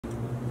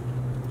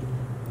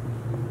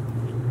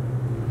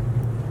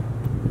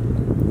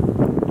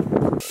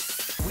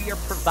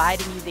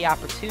providing you the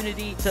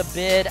opportunity to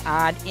bid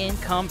on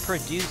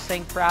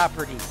income-producing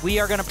property. We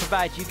are going to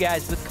provide you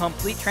guys with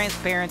complete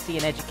transparency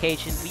and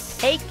education. We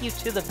take you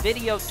to the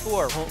video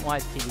tour,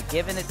 Holton-Wise TV,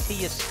 giving it to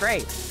you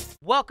straight.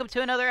 Welcome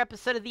to another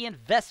episode of the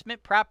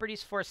Investment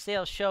Properties for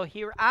Sale show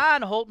here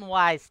on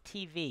Holton-Wise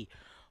TV.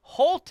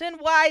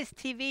 Holton-Wise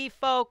TV,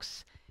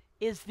 folks,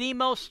 is the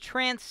most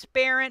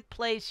transparent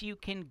place you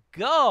can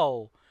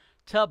go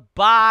to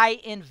buy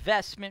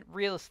investment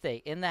real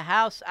estate. In the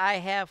house I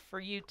have for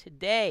you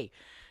today,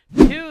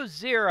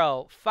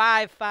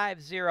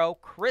 20550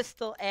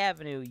 Crystal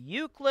Avenue,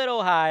 Euclid,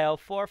 Ohio,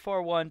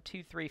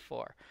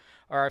 441234,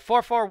 or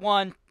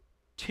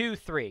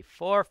 44123,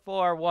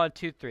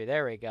 44123.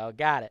 There we go.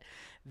 Got it.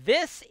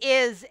 This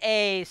is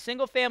a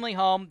single-family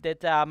home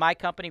that my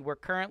company, we're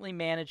currently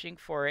managing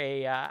for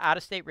a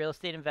out-of-state real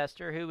estate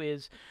investor who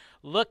is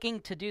looking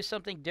to do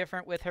something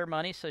different with her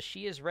money, so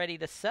she is ready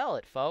to sell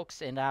it,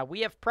 folks. And we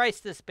have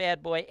priced this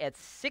bad boy at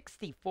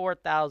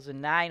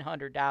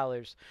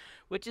 $64,900,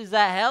 which is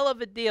a hell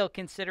of a deal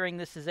considering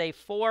this is a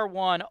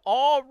 4-1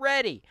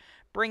 already,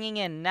 bringing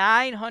in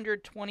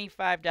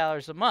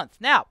 $925 a month.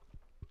 Now,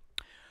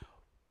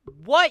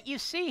 what you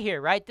see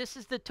here, right, this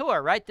is the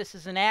tour, right? This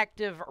is an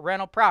active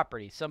rental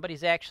property.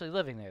 Somebody's actually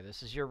living there.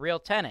 This is your real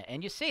tenant.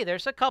 And you see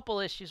there's a couple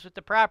issues with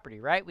the property,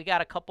 right? We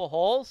got a couple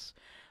holes,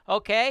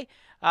 okay,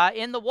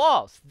 in the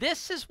walls.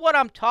 This is what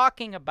I'm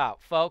talking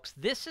about, folks.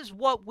 This is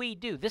what we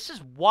do. This is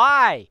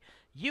why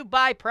you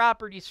buy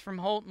properties from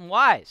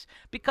Holton-Wise,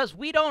 because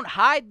we don't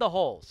hide the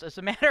holes. As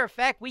a matter of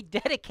fact, we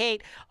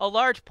dedicate a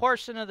large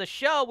portion of the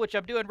show, which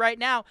I'm doing right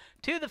now,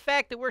 to the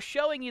fact that we're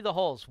showing you the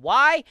holes.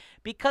 Why?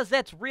 Because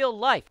that's real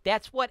life.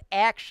 That's what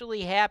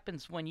actually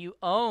happens when you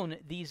own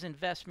these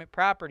investment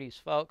properties,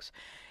 folks.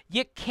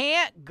 You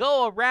can't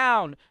go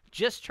around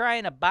just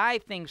trying to buy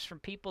things from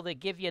people that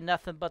give you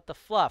nothing but the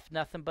fluff,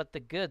 nothing but the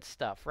good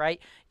stuff,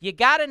 right? You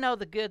got to know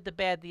the good, the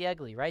bad, the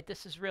ugly, right?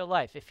 This is real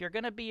life. If you're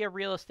going to be a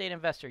real estate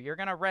investor, you're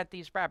going to rent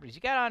these properties.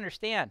 You got to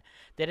understand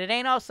that it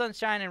ain't all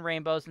sunshine and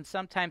rainbows, and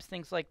sometimes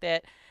things like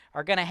that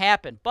are going to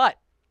happen. But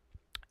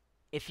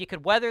if you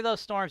could weather those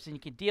storms and you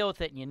can deal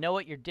with it and you know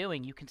what you're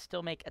doing, you can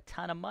still make a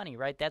ton of money,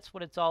 right? That's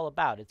what it's all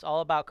about. It's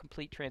all about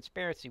complete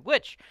transparency,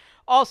 which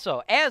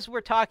also, as we're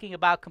talking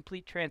about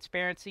complete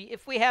transparency,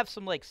 if we have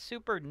some like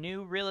super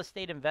new real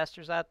estate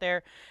investors out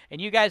there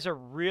and you guys are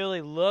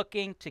really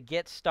looking to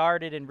get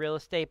started in real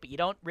estate, but you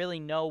don't really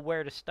know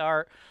where to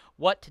start,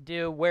 what to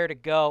do, where to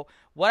go,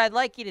 what I'd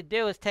like you to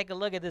do is take a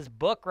look at this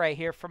book right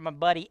here from my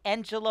buddy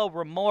Engelo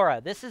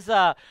Rumora. This is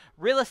a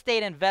real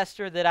estate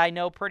investor that I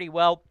know pretty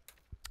well.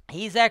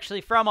 He's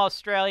actually from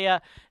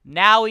Australia.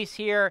 Now he's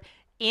here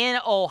in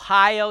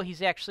Ohio.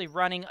 He's actually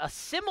running a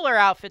similar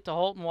outfit to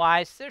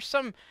Holton-Wise. There's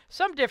some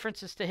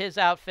differences to his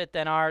outfit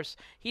than ours.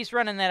 He's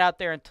running that out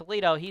there in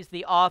Toledo. He's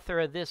the author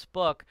of this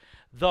book,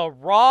 The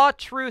Raw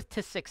Truth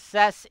to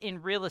Success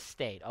in Real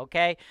Estate,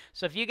 okay?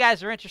 So if you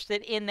guys are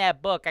interested in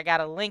that book, I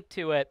got a link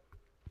to it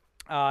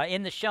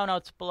in the show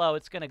notes below.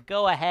 It's going to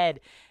go ahead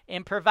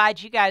and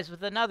provide you guys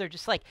with another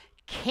just like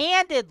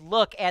candid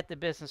look at the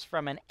business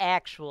from an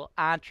actual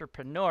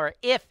entrepreneur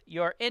if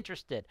you're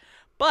interested.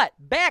 But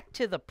back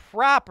to the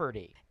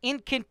property. In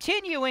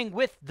continuing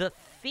with the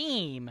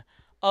theme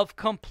of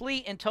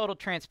complete and total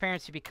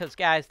transparency, because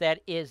guys,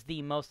 that is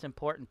the most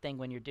important thing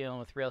when you're dealing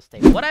with real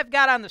estate. What I've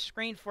got on the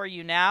screen for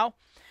you now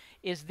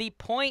is the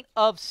point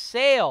of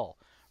sale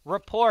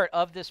report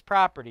of this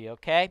property,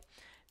 okay?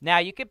 Now,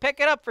 you can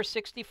pick it up for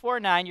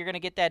 $64,900. You're going to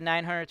get that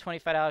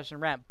 $925 in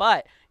rent.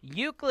 But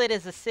Euclid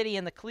is a city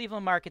in the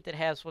Cleveland market that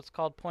has what's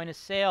called point of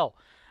sale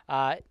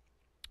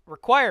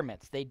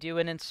requirements. They do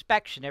an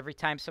inspection every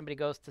time somebody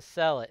goes to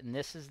sell it, and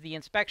this is the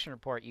inspection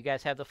report. You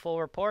guys have the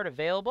full report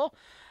available.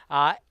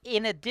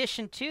 In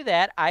addition to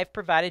that, I've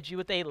provided you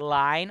with a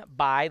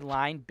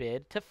line-by-line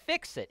bid to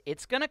fix it.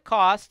 It's going to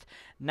cost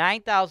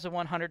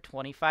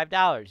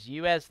 $9,125.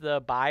 You as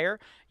the buyer,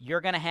 you're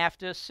going to have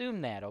to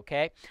assume that,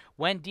 okay?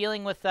 When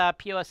dealing with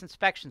POS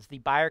inspections, the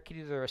buyer can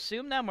either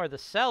assume them or the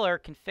seller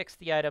can fix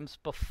the items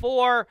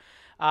before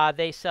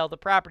they sell the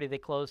property. They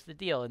close the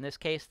deal. In this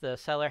case, the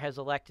seller has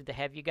elected to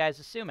have you guys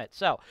assume it.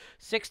 So,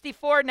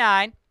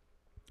 $64,900.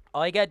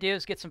 All you got to do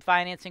is get some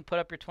financing, put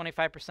up your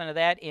 25% of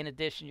that. In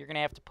addition, you're going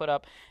to have to put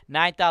up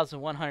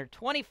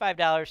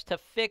 $9,125 to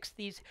fix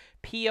these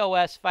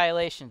POS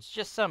violations.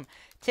 Just some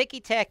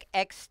ticky-tack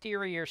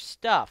exterior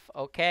stuff,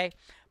 okay?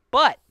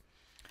 But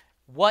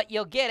what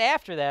you'll get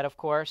after that, of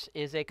course,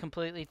 is a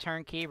completely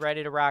turnkey,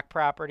 ready-to-rock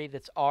property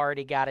that's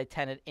already got a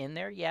tenant in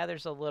there. Yeah,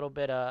 there's a little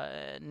bit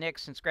of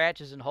nicks and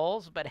scratches and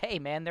holes, but hey,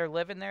 man, they're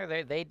living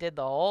there. They did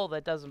the hole.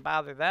 That doesn't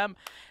bother them.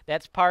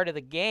 That's part of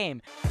the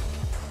game.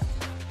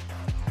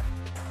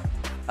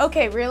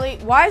 Okay, really?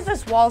 Why is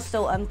this wall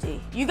still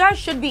empty? You guys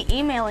should be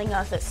emailing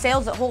us at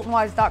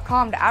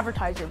sales@holtonwise.com to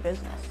advertise your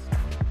business.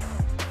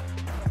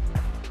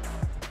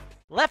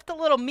 left a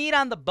little meat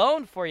on the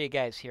bone for you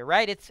guys here,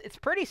 right? It's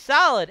pretty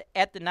solid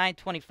at the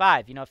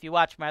 925. You know, if you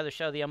watch my other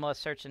show, the MLS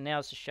Search and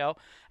Analysis Show,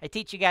 I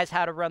teach you guys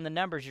how to run the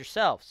numbers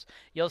yourselves.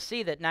 You'll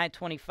see that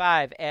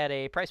 925 at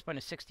a price point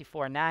of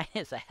 64.9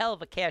 is a hell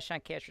of a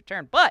cash-on-cash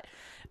return. But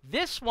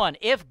this one,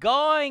 if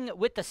going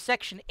with the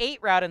Section 8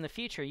 route in the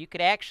future, you could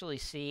actually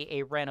see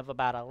a rent of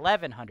about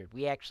 1,100.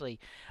 We actually,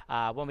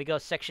 when we go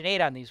Section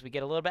 8 on these, we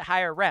get a little bit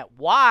higher rent.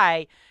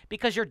 Why?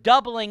 Because you're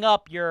doubling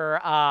up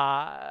your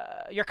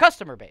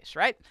customer base,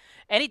 right?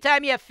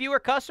 Anytime you have fewer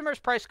customers,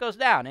 price goes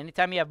down.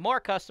 Anytime you have more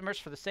customers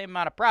for the same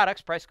amount of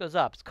products, price goes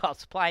up. It's called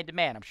supply and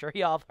demand. I'm sure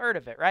you all have heard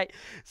of it, right?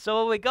 So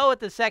when we go with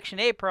the Section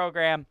 8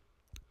 program,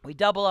 we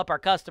double up our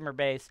customer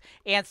base,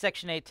 and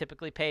Section 8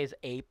 typically pays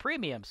a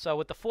premium. So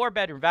with the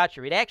 4-bedroom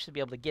voucher, we'd actually be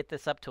able to get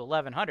this up to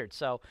 1,100.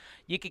 So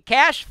you could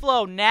cash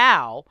flow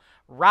now,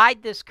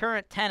 ride this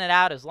current tenant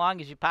out as long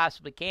as you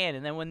possibly can,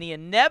 and then when the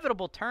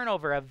inevitable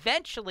turnover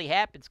eventually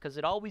happens, because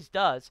it always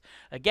does,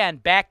 again,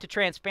 back to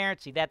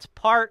transparency, that's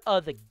part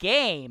of the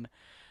game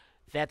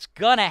that's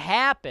going to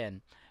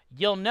happen,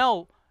 you'll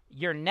know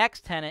your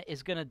next tenant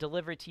is going to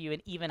deliver to you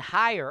an even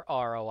higher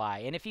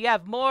ROI. And if you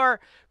have more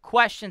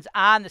questions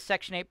on the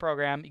Section 8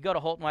 program, you go to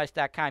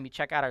HoltonWise.com, you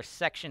check out our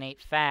Section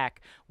 8 FAQ.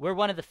 We're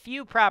one of the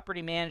few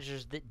property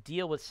managers that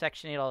deal with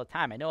Section 8 all the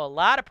time. I know a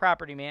lot of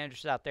property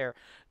managers out there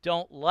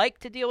don't like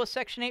to deal with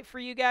Section 8 for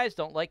you guys,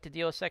 don't like to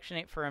deal with Section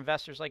 8 for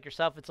investors like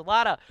yourself. It's a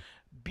lot of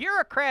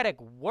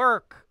bureaucratic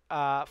work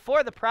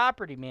for the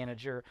property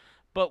manager.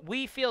 But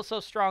we feel so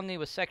strongly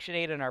with Section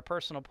 8 in our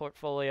personal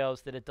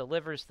portfolios that it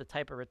delivers the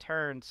type of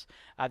returns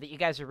that you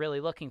guys are really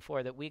looking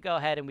for, that we go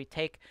ahead and we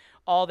take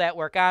all that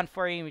work on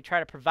for you, and we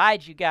try to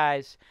provide you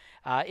guys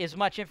as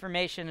much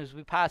information as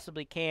we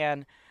possibly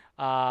can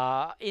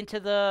into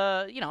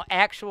the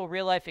actual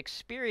real-life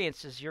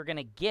experiences you're going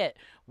to get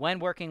when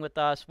working with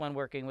us, when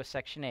working with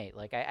Section 8.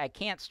 Like, I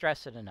can't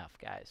stress it enough,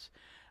 guys.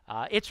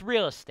 It's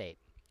real estate.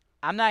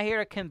 I'm not here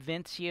to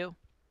convince you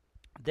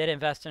that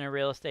investing in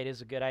real estate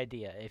is a good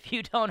idea. If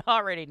you don't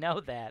already know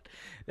that,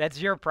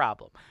 that's your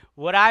problem.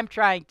 What I'm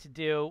trying to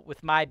do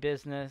with my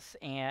business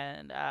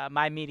and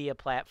my media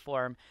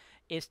platform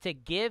is to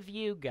give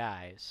you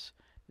guys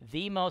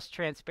the most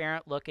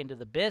transparent look into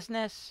the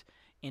business,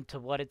 into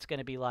what it's going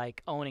to be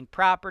like owning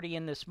property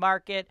in this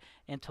market,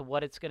 into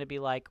what it's going to be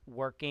like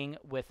working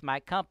with my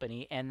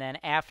company. And then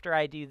after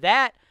I do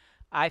that,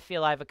 I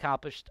feel I've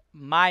accomplished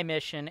my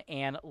mission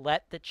and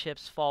let the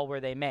chips fall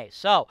where they may.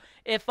 So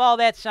if all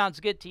that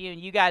sounds good to you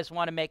and you guys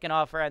want to make an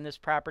offer on this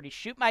property,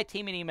 shoot my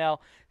team an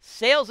email,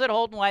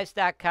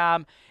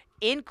 sales@HoltonWise.com.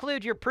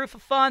 Include your proof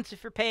of funds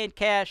if you're paying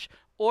cash,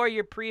 or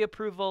your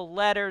pre-approval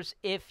letters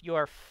if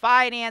you're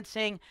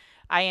financing.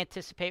 I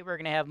anticipate we're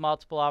going to have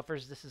multiple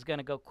offers. This is going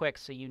to go quick,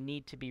 so you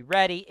need to be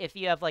ready. If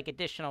you have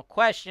additional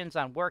questions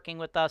on working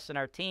with us and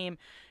our team,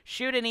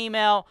 shoot an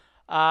email.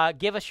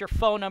 Give us your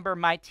phone number,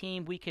 my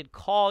team. We could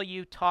call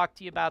you, talk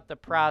to you about the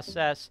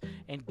process,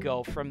 and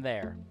go from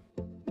there.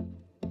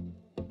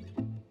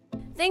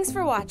 Thanks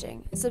for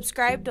watching.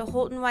 Subscribe to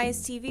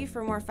HoltonWise TV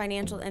for more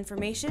financial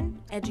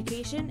information,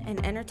 education,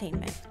 and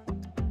entertainment.